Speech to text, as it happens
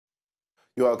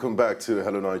You're welcome back to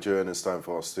Hello Nigeria, and it's time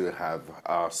for us to have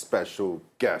our special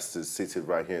guest is seated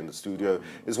right here in the studio.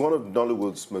 He's one of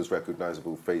Nollywood's most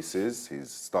recognizable faces. He's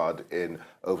starred in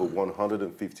over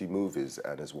 150 movies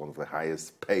and is one of the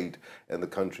highest paid in the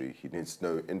country. He needs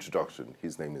no introduction.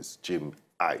 His name is Jim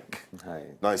Iyke. Hi.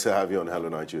 Nice to have you on Hello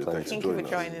Nigeria. Thank you for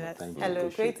joining us. Hello,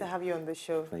 Great to have you on the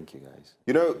show. Thank you, guys.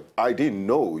 You know, I didn't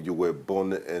know you were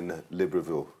born in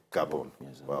Libreville, Gabon.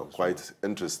 Yes, Well, quite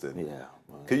interesting. Yeah.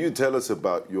 Can you tell us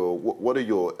about what are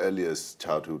your earliest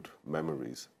childhood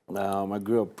memories? I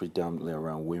grew up predominantly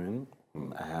around women.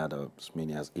 I had as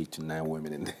many as 8 to 9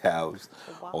 women in the house.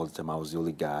 Wow. All the time. I was the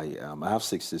only guy. I have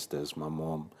 6 sisters. My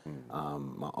mom,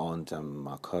 my aunt, and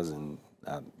my cousin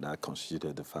that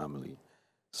constituted the family.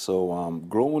 So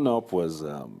growing up was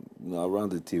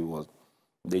around the table.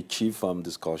 The chief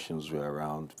discussions were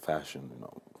around fashion,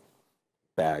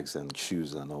 bags and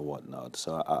shoes and all whatnot.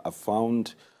 So I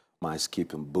found my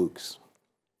escape in books,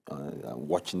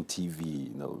 watching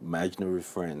TV, imaginary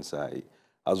friends. I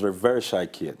was a very shy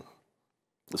kid,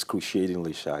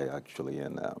 excruciatingly shy actually,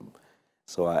 and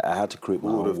so I had to create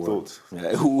my own Who would have world.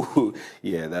 thought?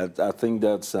 Yeah, I think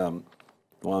that's one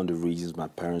of the reasons my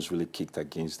parents really kicked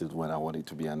against it when I wanted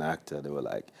to be an actor. They were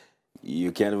like,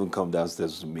 "You can't even come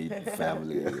downstairs to meet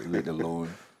family, let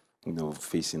alone."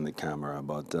 Facing the camera,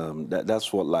 but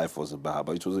that's what life was about.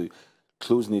 But it was a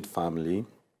close-knit family.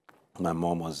 My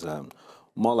mom was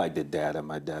more like the dad, and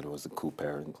my dad was a cool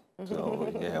parent.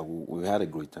 So yeah, we had a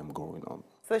great time growing up.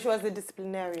 So she was the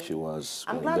disciplinarian. She was.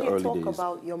 I'm glad you talk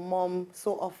about your mom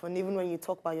so often, even when you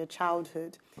talk about your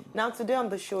childhood. Now, today on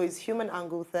the show is Human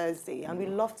Angle Thursday, and we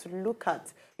love to look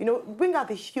at, bring out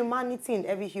the humanity in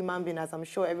every human being, as I'm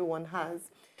sure everyone has.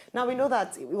 Now, we know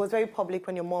that it was very public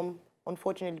when your mom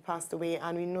unfortunately passed away,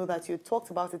 and we know that you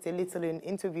talked about it a little in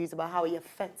interviews about how it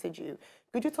affected you.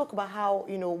 Could you talk about how,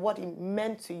 what it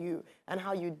meant to you and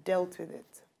how you dealt with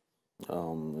it?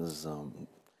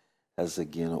 As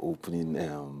again opening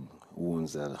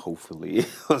wounds that hopefully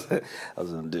I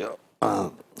was on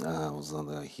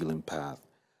the healing path.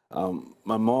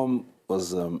 My mom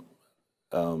was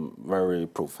very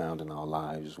profound in our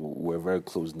lives. We're a very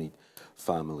close-knit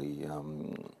family.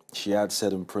 She had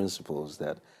certain principles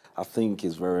that I think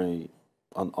is very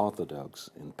unorthodox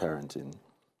in parenting.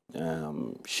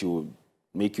 She would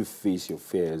make you face your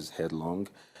fears headlong.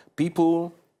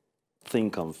 People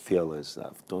think I'm fearless.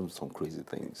 I've done some crazy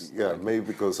things. Yeah, maybe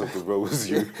because of the roles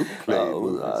you play.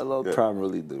 I love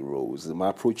primarily the roles.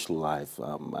 My approach to life,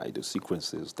 my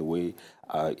idiosyncrasies, the way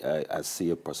I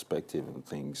see a perspective in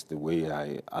things, the way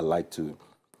I like to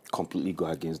completely go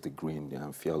against the grain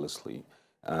fearlessly.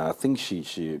 I think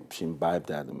she imbibed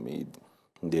that in me.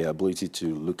 The ability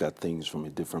to look at things from a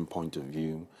different point of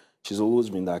view. She's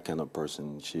always been that kind of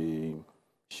person.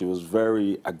 She was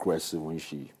very aggressive when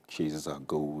she chases her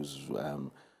goals,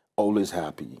 always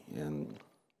happy, and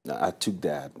I took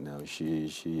that.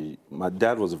 My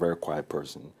dad was a very quiet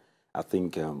person. I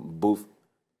think both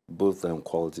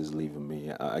qualities live in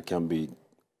me. I can be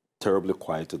terribly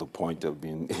quiet to the point of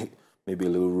being maybe a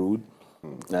little rude,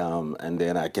 and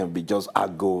then I can be just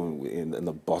outgoing in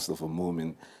the burst of a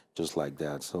moment. Just like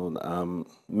that. So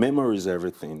memory is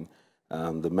everything.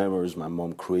 The memories my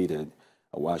mom created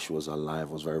while she was alive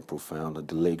was very profound.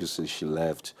 The legacy she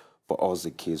left for us,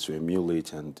 the kids, to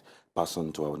emulate and pass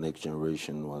on to our next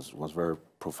generation was very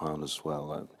profound as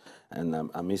well. And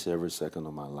I miss every second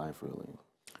of my life, really.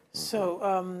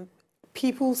 So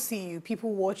people see you,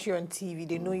 people watch you on TV,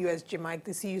 they know you as Jim Iyke,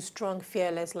 they see you strong,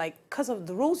 fearless, because of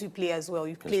the roles you play as well.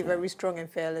 You play very strong and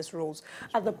fearless roles.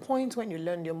 At the point when you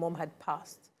learned your mom had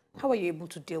passed, how are you able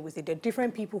to deal with it? There are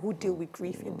different people who deal with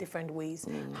grief in different ways.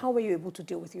 How were you able to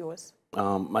deal with yours?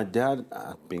 My dad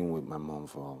had been with my mom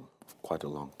for quite a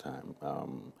long time.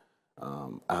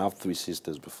 I have 3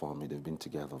 sisters before me. They've been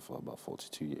together for about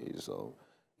 42 years. So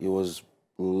it was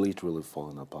literally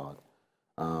falling apart.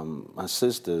 My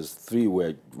sisters, 3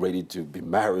 were ready to be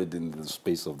married in the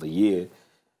space of the year.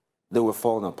 They were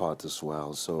falling apart as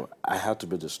well. So I had to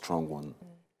be the strong one.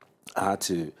 I had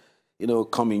to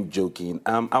come in joking.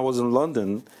 I was in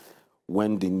London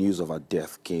when the news of her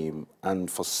death came, and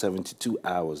for 72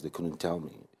 hours they couldn't tell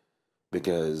me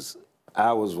because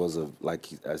ours was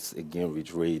again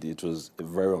reiterated, it was a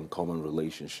very uncommon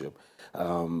relationship.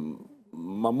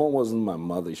 My mom wasn't my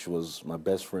mother; she was my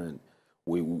best friend.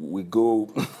 We go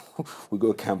we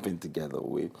go camping together.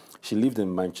 She lived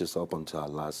in Manchester up until our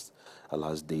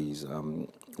last days.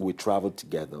 We traveled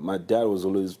together. My dad was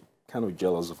always kind of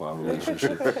jealous of our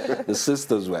relationship. The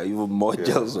sisters were even more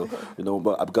jealous of,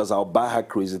 but because I'll buy her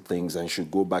crazy things and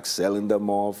she'd go back selling them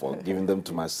off or giving them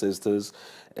to my sisters.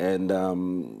 And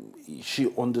she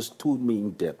understood me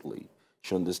in depthly.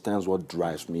 She understands what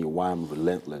drives me, why I'm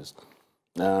relentless.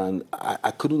 And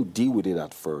I couldn't deal with it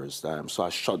at first, so I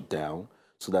shut down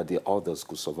so that the others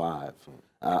could survive.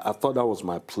 I thought that was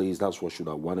my place. That's what she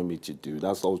would have wanted me to do.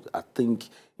 That's all. I think,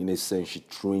 in a sense, she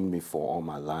trained me for all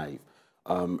my life.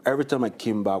 Every time I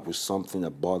came back with something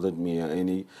that bothered me, or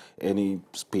any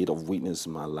spate of weakness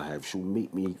in my life, she would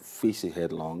make me face it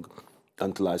headlong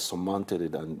until I surmounted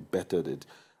it and bettered it.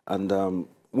 And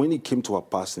when it came to her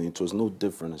passing, it was no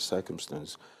different in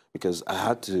circumstance, because I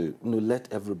had to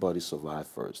let everybody survive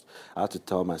first. I had to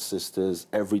tell my sisters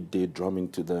every day, drumming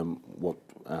to them what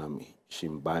she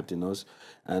imbibed in us.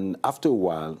 And after a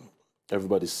while,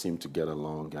 everybody seemed to get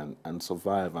along and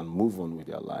survive and move on with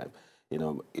their life.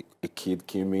 A kid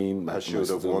came in. As she would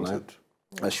have wanted.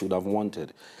 I should have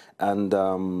wanted. And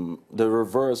the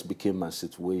reverse became my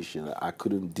situation. I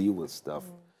couldn't deal with stuff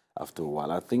after a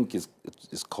while. I think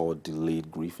it's called delayed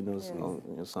grieviness,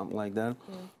 something like that.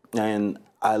 And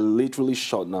I literally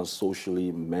shut down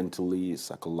socially, mentally,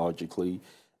 psychologically.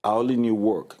 I only knew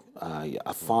work.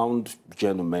 I found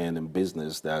gentlemen in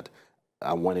business that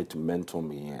I wanted to mentor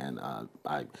me, and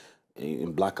I,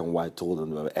 in black and white, told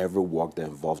them that every work that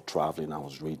involved traveling, I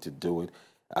was ready to do it.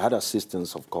 I had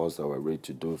assistants, of course, that were ready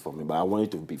to do it for me, but I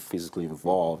wanted to be physically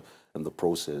involved in the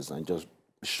process and just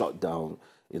shut down,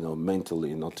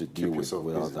 mentally, not to deal with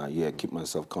all that. Yeah, keep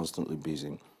myself constantly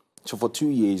busy. So for 2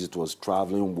 years, it was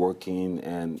traveling, working,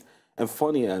 and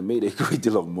funny, I made a great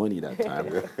deal of money that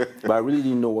time, but I really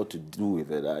didn't know what to do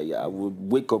with it. I would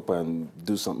wake up and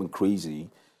do something crazy,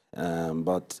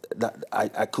 but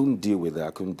I couldn't deal with it.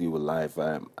 I couldn't deal with life.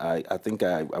 I think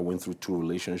I went through 2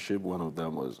 relationships. One of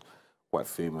them was quite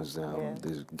famous,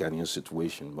 this Ghanaian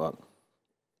situation, but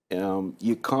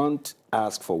you can't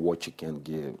ask for what you can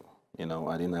give.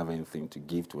 I didn't have anything to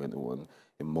give to anyone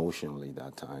emotionally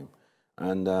that time.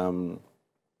 And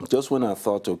just when I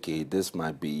thought, okay, this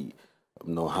might be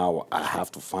how I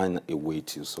have to find a way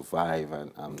to survive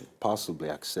and possibly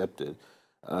accept it,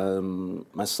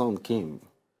 my son came.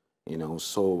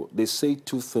 So they say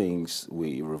 2 things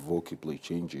will irrevocably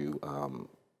change you,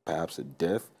 perhaps a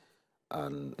death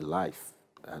and a life.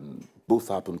 And both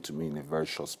happened to me in a very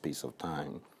short space of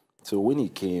time. So when he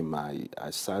came, I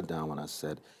sat down and I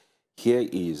said, here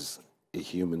is a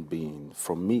human being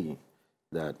from me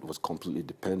that was completely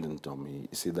dependent on me.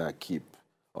 You see, that I keep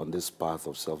on this path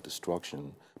of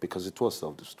self-destruction, because it was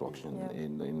self-destruction.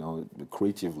 And,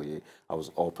 creatively, I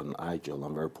was up and agile,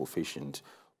 I'm very proficient,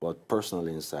 but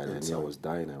personally inside, I knew I was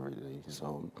dying every day.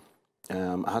 So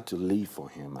I had to leave for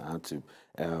him. I had to.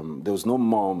 There was no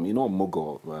mom,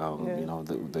 Mugo,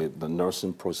 the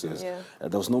nursing process.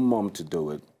 There was no mom to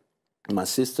do it. My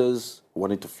sisters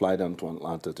wanted to fly down to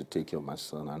Atlanta to take care of my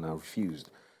son, and I refused.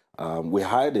 We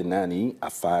hired a nanny. I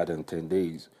fired in 10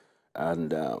 days.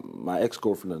 And my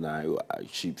ex-girlfriend and I,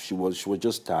 she was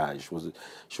just tired.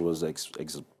 She was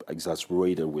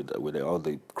exasperated with all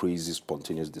the crazy,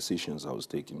 spontaneous decisions I was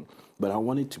taking. But I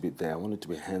wanted to be there. I wanted to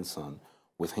be hands-on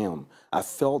with him. I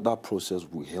felt that process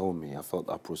would heal me. I felt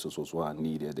that process was what I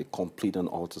needed, a complete and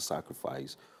utter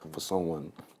sacrifice for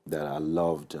someone that I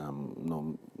loved,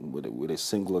 with a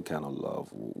singular kind of love,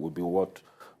 would be what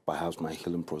perhaps my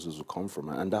healing process would come from.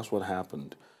 And that's what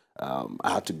happened. I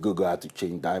had to Google, I had to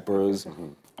change diapers.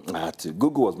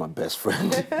 Google was my best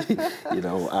friend.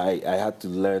 I had to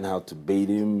learn how to bathe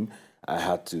him. I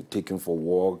had to take him for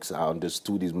walks. I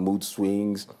understood his mood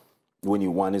swings. When he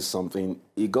wanted something,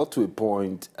 it got to a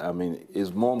point,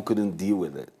 his mom couldn't deal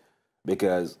with it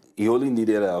because he only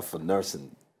needed her for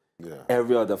nursing. Yeah.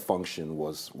 Every other function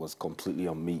was completely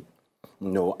on me.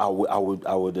 I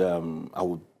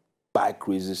would buy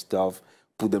crazy stuff,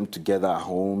 put them together at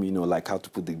home, like how to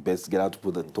put the beds together, how to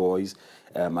put the toys.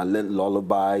 I learned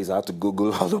lullabies. I had to Google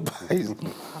lullabies.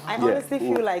 I honestly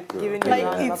feel like giving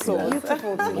you it's so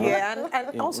beautiful to hear,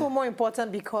 and also more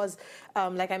important because,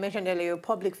 like I mentioned earlier, you're a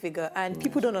public figure, and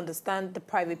people don't understand the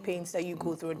private pains that you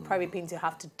go through, and private pains you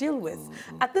have to deal with.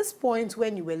 At this point,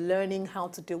 when you were learning how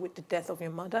to deal with the death of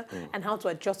your mother and how to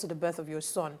adjust to the birth of your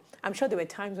son, I'm sure there were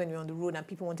times when you were on the road and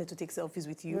people wanted to take selfies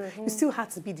with you. You still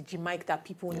had to be the G-Mike that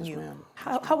people knew.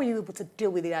 How were you able to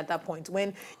deal with it at that point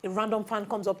when a random fan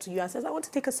comes up to you and says, I want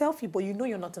to take a selfie, but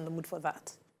you're not in the mood for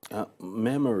that?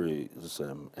 Memory is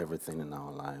everything in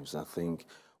our lives. I think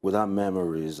without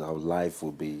memories, our life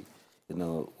will be,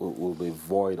 will be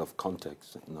void of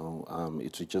context. It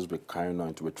will just be carrying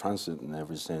on to be transient in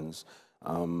every sense.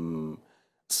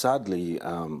 Sadly,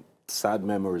 sad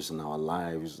memories in our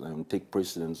lives take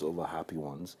precedence over happy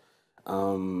ones.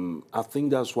 I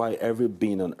think that's why every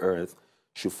being on earth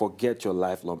should forget your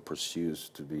lifelong pursuits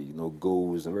to be,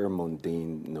 goals and very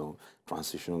mundane,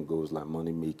 transitional goals like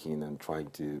money making and trying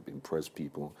to impress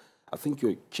people. I think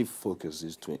your chief focus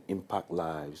is to impact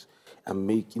lives and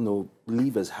make,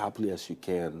 live as happily as you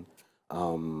can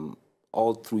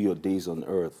all through your days on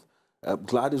earth.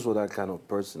 Gladys was that kind of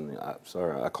person.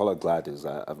 Sorry, I call her Gladys.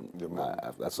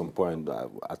 At some point,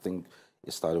 I think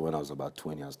it started when I was about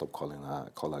 20. I stopped calling her. I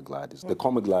call her Gladys. They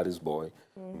call me Gladys boy.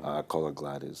 I call her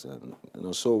Gladys.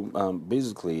 And so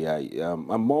basically,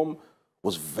 my mom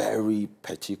was very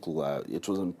particular. It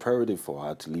was imperative for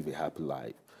her to live a happy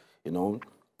life.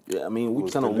 I mean,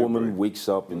 which kind of woman wakes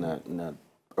up in the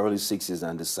early 60s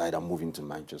and decide I'm moving to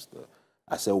Manchester?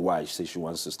 I said, why? She said she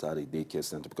wants to start a daycare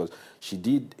center because she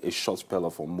did a short spell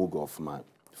of Mugo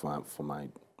for my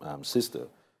sister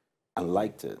and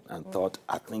liked it and thought,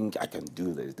 I think I can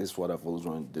do this. This is what I've always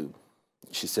wanted to do.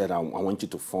 She said, I want you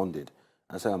to fund it.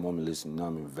 I said, Mom, listen, now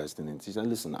I'm investing in it. She said,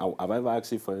 listen, have I ever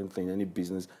asked you for anything, any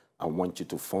business? I want you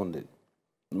to fund it.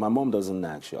 My mom doesn't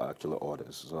actually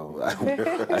orders. So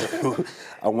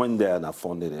I went there and I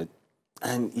funded it.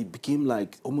 And it became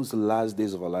like almost the last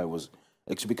days of her life was,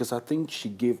 because I think she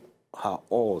gave her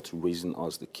all to raising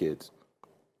us, the kids.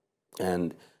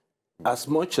 And as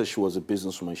much as she was a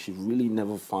businesswoman, she really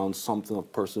never found something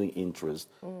of personal interest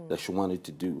that she wanted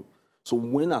to do. So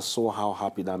when I saw how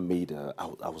happy that made her,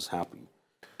 I was happy.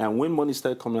 And when money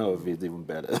started coming out of it, even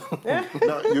better.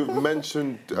 Now, you've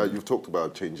mentioned, you've talked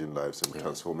about changing lives and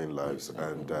transforming lives.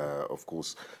 And of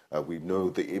course, we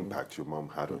know the impact your mom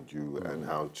had on you and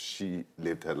how she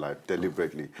lived her life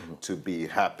deliberately to be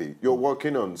happy. You're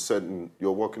working on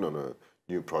a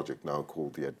new project now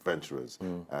called The Adventurers.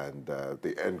 And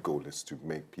the end goal is to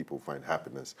make people find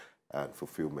happiness and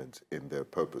fulfillment in their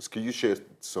purpose. Can you share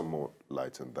some more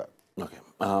light on that? Okay.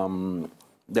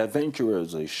 The Adventurer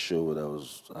is a show that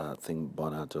was, I think,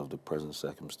 born out of the present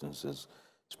circumstances,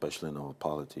 especially in our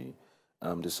polity.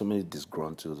 There's so many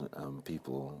disgruntled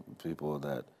people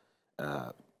that,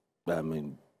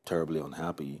 terribly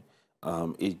unhappy.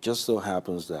 It just so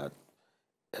happens that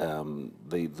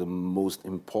the most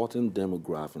important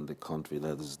demographic in the country,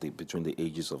 that is between the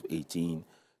ages of 18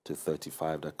 to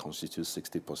 35, that constitutes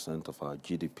 60% of our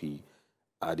GDP,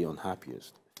 are the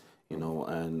unhappiest.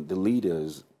 And the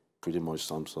leaders pretty much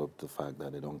sums up the fact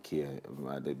that they don't care.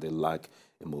 They lack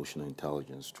emotional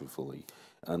intelligence, truthfully.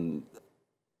 And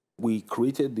we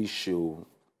created this show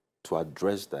to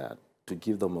address that, to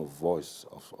give them a voice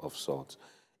of sorts.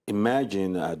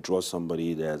 Imagine I draw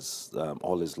somebody that's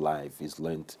all his life he's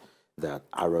learned that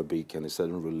Arabic and a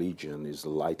certain religion is the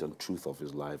light and truth of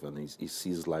his life, and he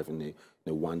sees life in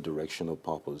a one-directional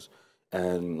purpose.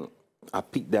 And I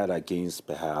pick that against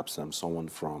perhaps someone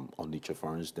from Onitsha,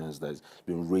 for instance, that's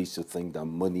been raised to think that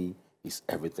money is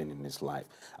everything in his life.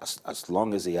 As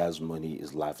long as he has money,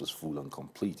 his life is full and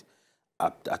complete.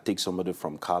 I take somebody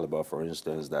from Calabar, for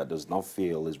instance, that does not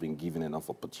feel has been given enough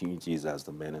opportunities as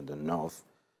the man in the north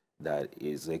that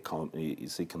is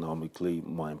economically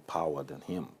more empowered than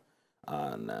him.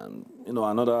 And,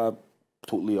 another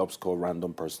totally obscure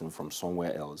random person from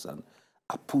somewhere else, and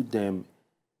I put them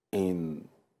in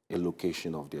a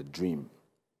location of their dream.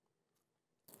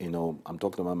 I'm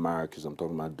talking about Marrakesh, I'm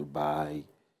talking about Dubai,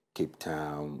 Cape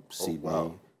Town,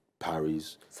 Sydney,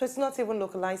 Paris. So it's not even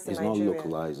localized in Nigeria? It's not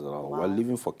localized at all. Wow. We're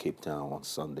leaving for Cape Town on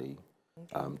Sunday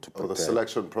to prepare. The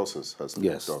selection process has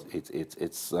been done? Yes,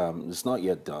 it's not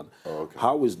yet done. Oh, okay.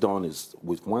 How it's done is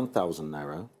with 1,000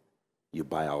 Naira, you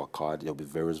buy our card. There'll be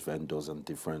various vendors and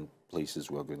different places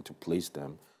we're going to place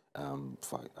them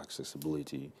for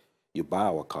accessibility. You buy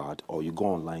our card, or you go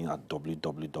online at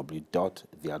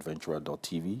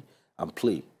www.theadventurer.tv and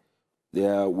play.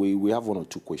 There, we have one or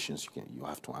two questions you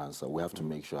have to answer. We have to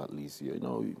make sure at least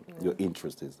your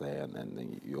interest is there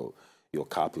and you're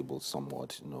capable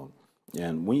somewhat.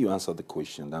 And when you answer the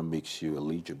question, that makes you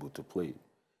eligible to play.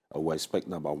 We're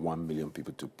expecting about 1 million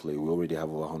people to play. We already have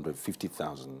over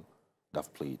 150,000 that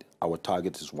have played. Our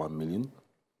target is 1 million.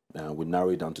 We narrow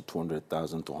it down to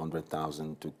 200,000 to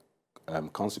 100,000 to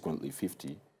consequently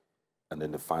 50, and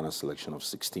then the final selection of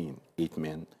 16, 8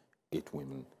 men, 8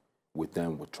 women. With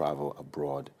them, we travel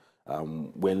abroad.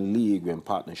 We're in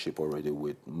partnership already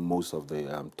with most of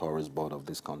the tourist board of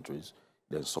these countries.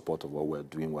 They're in support of what we're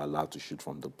doing. We're allowed to shoot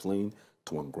from the plane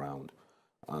to on ground.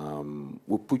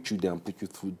 We'll put you there and put you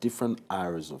through different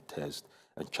areas of tests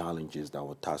and challenges that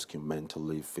will task you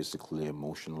mentally, physically,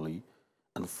 emotionally,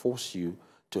 and force you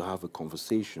to have a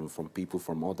conversation from people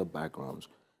from other backgrounds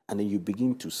and then you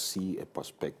begin to see a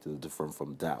perspective different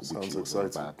from that. Sounds which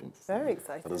exciting. Very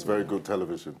exciting. And it's very good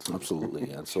television too. Absolutely,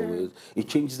 and so it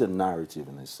changes the narrative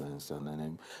in a sense, and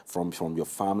then from your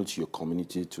family to your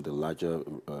community to the larger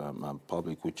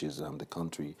public, which is the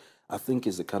country. I think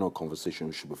is the kind of conversation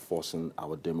we should be forcing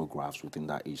our demographics within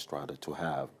that age strata to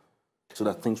have, so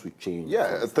that things will change.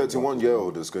 Yeah, a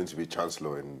 31-year-old is going to be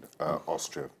chancellor in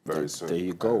Austria very soon. There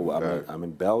you go. I'm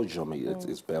in Belgium.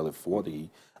 It's barely 40.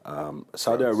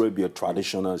 Saudi Arabia,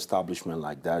 traditional establishment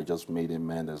like that, just made a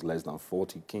man that's less than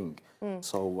 40 king.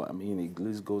 So, I mean, it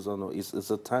list goes on.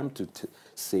 It's a time to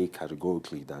say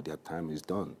categorically that their time is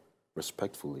done,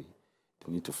 respectfully.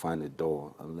 They need to find a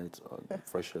door and let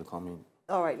fresh air come in.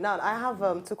 All right. Now, I have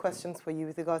 2 questions for you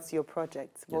with regards to your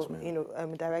project. Yes,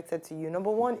 well, directed to you. Number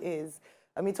 1 is,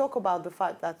 we talk about the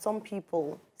fact that some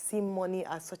people see money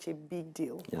as such a big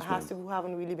deal. Yes, Perhaps people who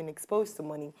haven't really been exposed to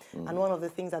money. And one of the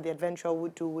things that the adventurer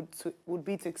would do would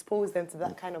be to expose them to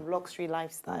that kind of luxury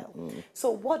lifestyle.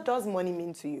 So what does money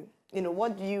mean to you?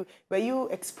 Were you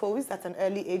exposed at an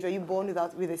early age? Were you born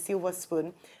with a silver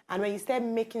spoon? And when you started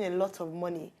making a lot of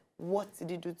money, what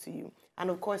did it do to you? And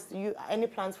of course, any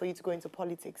plans for you to go into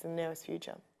politics in the nearest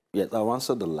future? Yes, I'll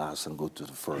answer the last and go to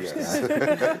the first.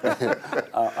 Yes.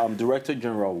 I'm Director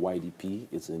General of YDP.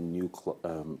 It's a new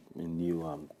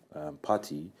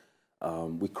party.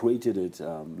 We created it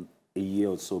a year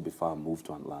or so before I moved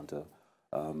to Atlanta.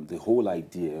 The whole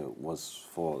idea was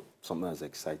for something as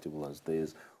excitable as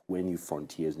this, where new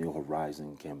frontiers, new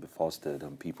horizons can be fostered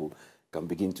and people can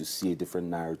begin to see a different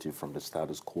narrative from the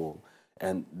status quo.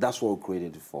 And that's what we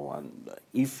created it for. And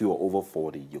if you're over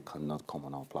 40, you cannot come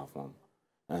on our platform.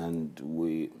 And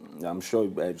I'm sure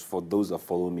for those that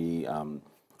follow me,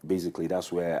 basically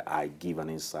that's where I give an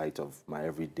insight of my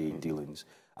everyday dealings.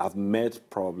 I've met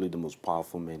probably the most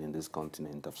powerful men in this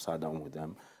continent. I've sat down with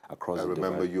them across the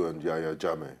remember you and Yaya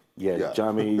Jammeh. Yeah,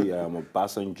 Jammeh,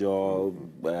 Obasanjo,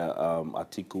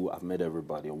 Atiku. I've met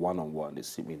everybody one-on-one. They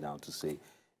sit me down to say,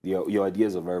 your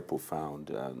ideas are very profound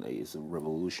and it's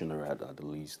revolutionary at the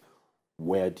least.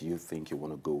 Where do you think you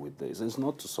want to go with this? It's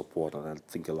not to support, and I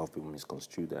think a lot of people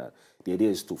misconstrue that. The idea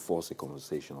is to force a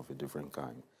conversation of a different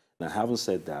kind. Now, having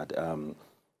said that,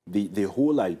 the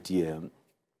whole idea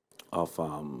of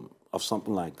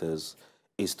something like this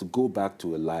is to go back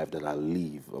to a life that I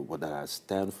live, or what I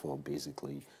stand for,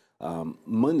 basically.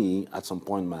 Money, at some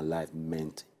point in my life,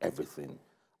 meant everything.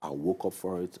 I woke up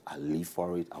for it, I live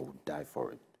for it, I would die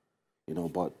for it.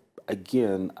 But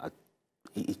again,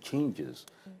 it changes.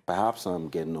 Perhaps I'm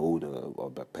getting older, or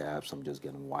perhaps I'm just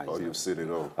getting wiser. Oh, you've seen it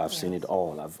all. I've seen it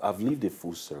all. I've lived a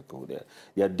full circle there.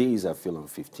 There are days I feel I'm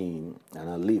 15, and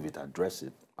I live it, I dress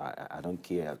it. I don't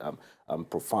care. I'm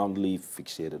profoundly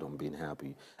fixated on being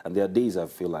happy. And there are days I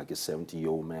feel like a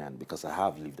 70-year-old man because I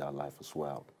have lived that life as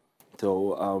well.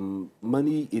 So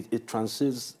money, it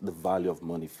transcends the value of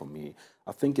money for me.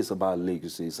 I think it's about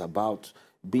legacy. It's about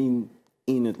being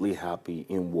innately happy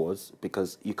inwards,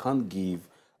 because you can't give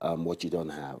what you don't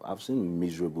have. I've seen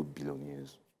miserable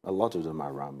billionaires. A lot of them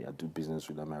are around me. I do business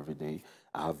with them every day.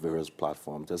 I have various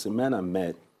platforms. There's a man I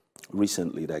met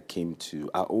recently that came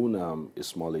to, I own a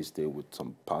small estate with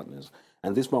some partners,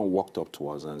 and this man walked up to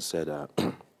us and said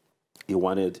he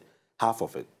wanted half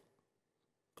of it.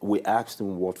 We asked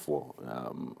him what for.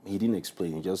 He didn't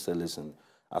explain. He just said, listen,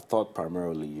 I thought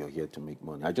primarily you're here to make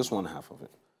money. I just want half of it.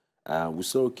 We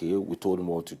said, okay, we told him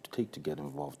what to take to get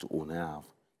involved, to own half.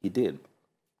 He did.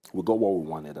 We got what we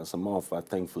wanted. As a matter of fact,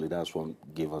 thankfully, that's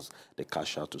what gave us the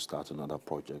cash out to start another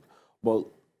project. But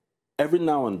every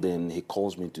now and then, he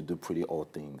calls me to do pretty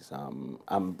odd things.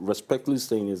 I'm respectfully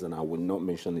saying this, and I will not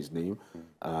mention his name.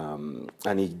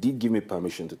 And he did give me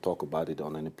permission to talk about it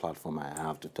on any platform I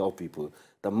have, to tell people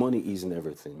that money isn't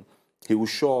everything. He will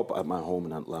show up at my home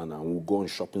in Atlanta, and we'll go on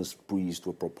shopping sprees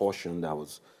to a proportion that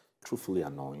was truthfully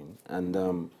annoying.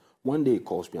 And one day he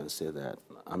calls me and said that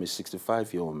I'm a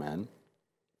 65-year-old man.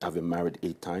 I've been married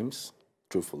 8 times,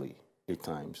 truthfully, 8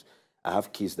 times. I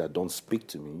have kids that don't speak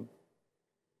to me.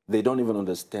 They don't even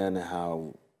understand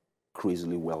how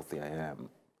crazily wealthy I am.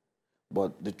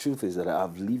 But the truth is that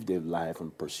I've lived a life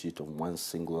in pursuit of one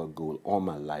singular goal all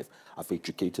my life. I've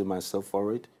educated myself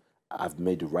for it. I've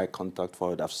made the right contact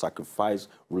for it. I've sacrificed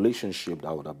relationships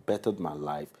that would have bettered my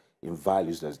life in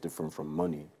values that's different from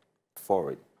money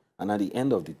for it. And at the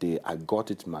end of the day, I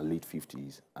got it in my late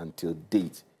 50s. Until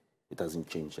date, it hasn't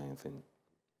changed anything.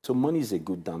 So money is a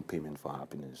good down payment for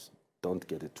happiness. Don't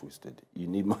get it twisted. You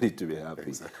need money to be happy.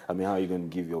 Exactly. I mean, how are you going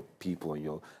to give your people and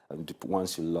your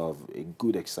ones you love a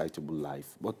good, excitable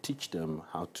life? But teach them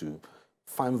how to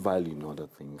find value in other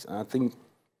things. And I think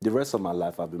the rest of my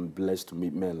life, I've been blessed to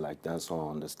meet men like that, so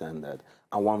I understand that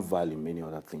I want value many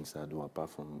other things that I do apart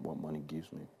from what money gives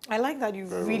me. I like that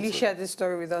you've really shared this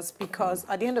story with us, because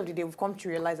at the end of the day, we've come to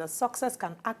realize that success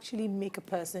can actually make a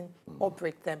person or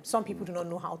break them. Some people do not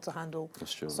know how to handle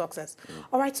success.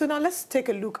 All right, so now let's take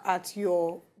a look at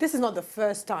your... This is not the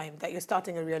first time that you're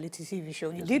starting a reality TV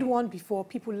show. You did one before,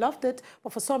 people loved it,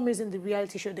 but for some reason the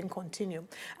reality show didn't continue.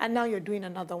 And now you're doing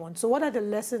another one. So what are the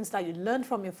lessons that you learned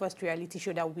from your first reality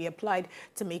show that will be applied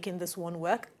to making this one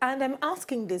work? And I'm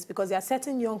asking this because there are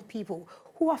certain young people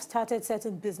who have started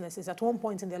certain businesses at one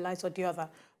point in their lives or the other,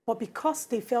 but because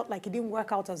they felt like it didn't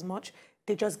work out as much,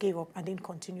 they just gave up and didn't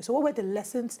continue. So what were the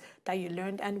lessons that you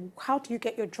learned, and how do you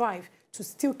get your drive to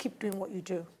still keep doing what you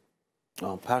do?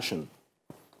 Passion.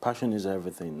 Passion is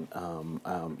everything.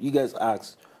 You guys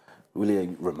asked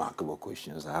really remarkable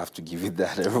questions. I have to give you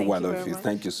that, every one of you.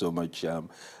 Thank you so much.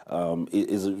 It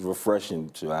is refreshing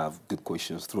to have good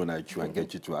questions thrown at you and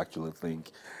get you to actually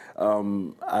think.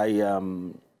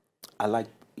 I like,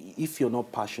 if you're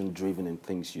not passion-driven in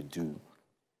things you do,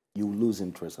 you lose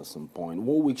interest at some point.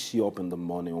 What wakes you up in the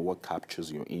morning or what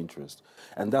captures your interest?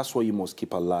 And that's what you must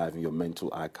keep alive in your mental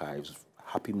archives.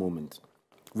 Happy moments.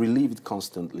 Relive it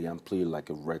constantly and play it like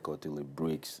a record till it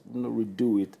breaks. You know,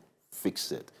 redo it,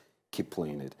 fix it, keep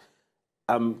playing it.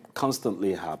 I'm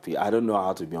constantly happy. I don't know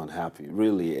how to be unhappy,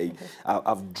 really.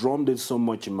 I've drummed it so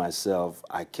much in myself,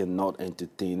 I cannot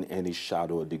entertain any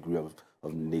shadow or degree of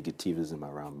negativism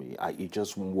around me. It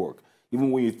just won't work.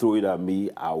 Even when you throw it at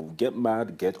me, I'll get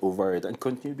mad, get over it, and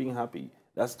continue being happy.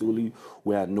 That's the only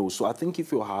way I know. So I think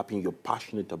if you're happy and you're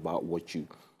passionate about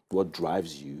what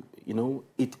drives you, you know,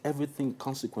 everything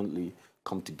consequently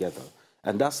come together.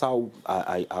 And that's how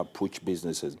I approach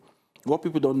businesses. What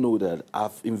people don't know that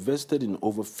I've invested in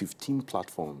over 15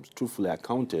 platforms. Truthfully, I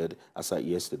counted as at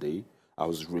yesterday. I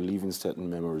was reliving certain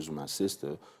memories with my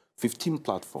sister. 15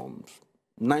 platforms.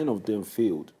 9 of them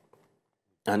failed.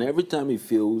 And every time it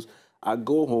fails, I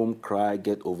go home, cry,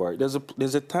 get over it.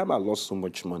 There's a time I lost so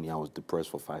much money, I was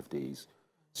depressed for 5 days.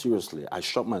 Seriously, I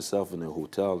shut myself in a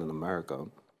hotel in America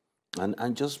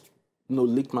and just, you know,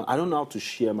 licked my... I don't know how to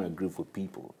share my grief with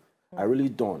people. I really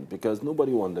don't, because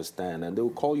nobody will understand, and they'll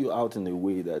call you out in a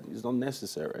way that is not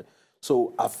necessary.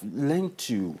 So I've learned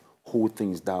to hold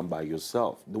things down by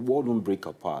yourself. The world won't break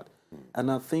apart.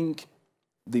 And I think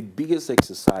the biggest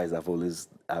exercise I've always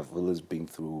been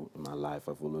through in my life,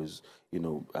 I've always, you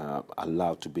know,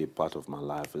 allowed to be a part of my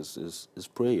life is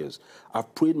prayers.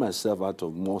 I've prayed myself out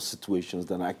of more situations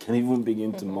than I can even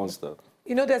begin to muster.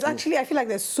 You know, there's actually, I feel like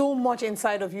there's so much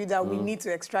inside of you that we need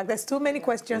to extract. There's so many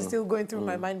questions still going through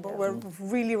my mind, but we've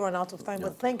really run out of time.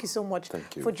 But thank you so much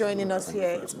for joining us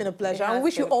here. It's been a pleasure. I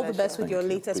wish you all the best with your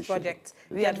latest project,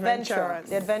 The Adventurer.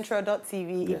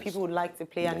 TheAdventurer.tv, if people would like to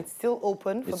play, and it's still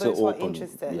open for those who are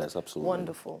interested. Yes, absolutely.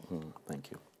 Wonderful.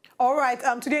 Thank you. All right,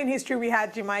 today in history, we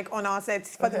had Iyke on our set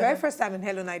for the very first time in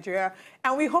Hello Nigeria,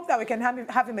 and we hope that we can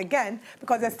have him again,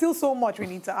 because there's still so much we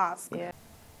need to ask. Yeah.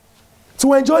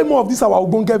 To enjoy more of these our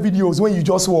Ogbonge videos when you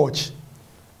just watch,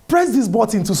 press this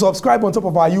button to subscribe on top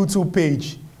of our YouTube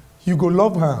page. You go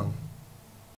love am.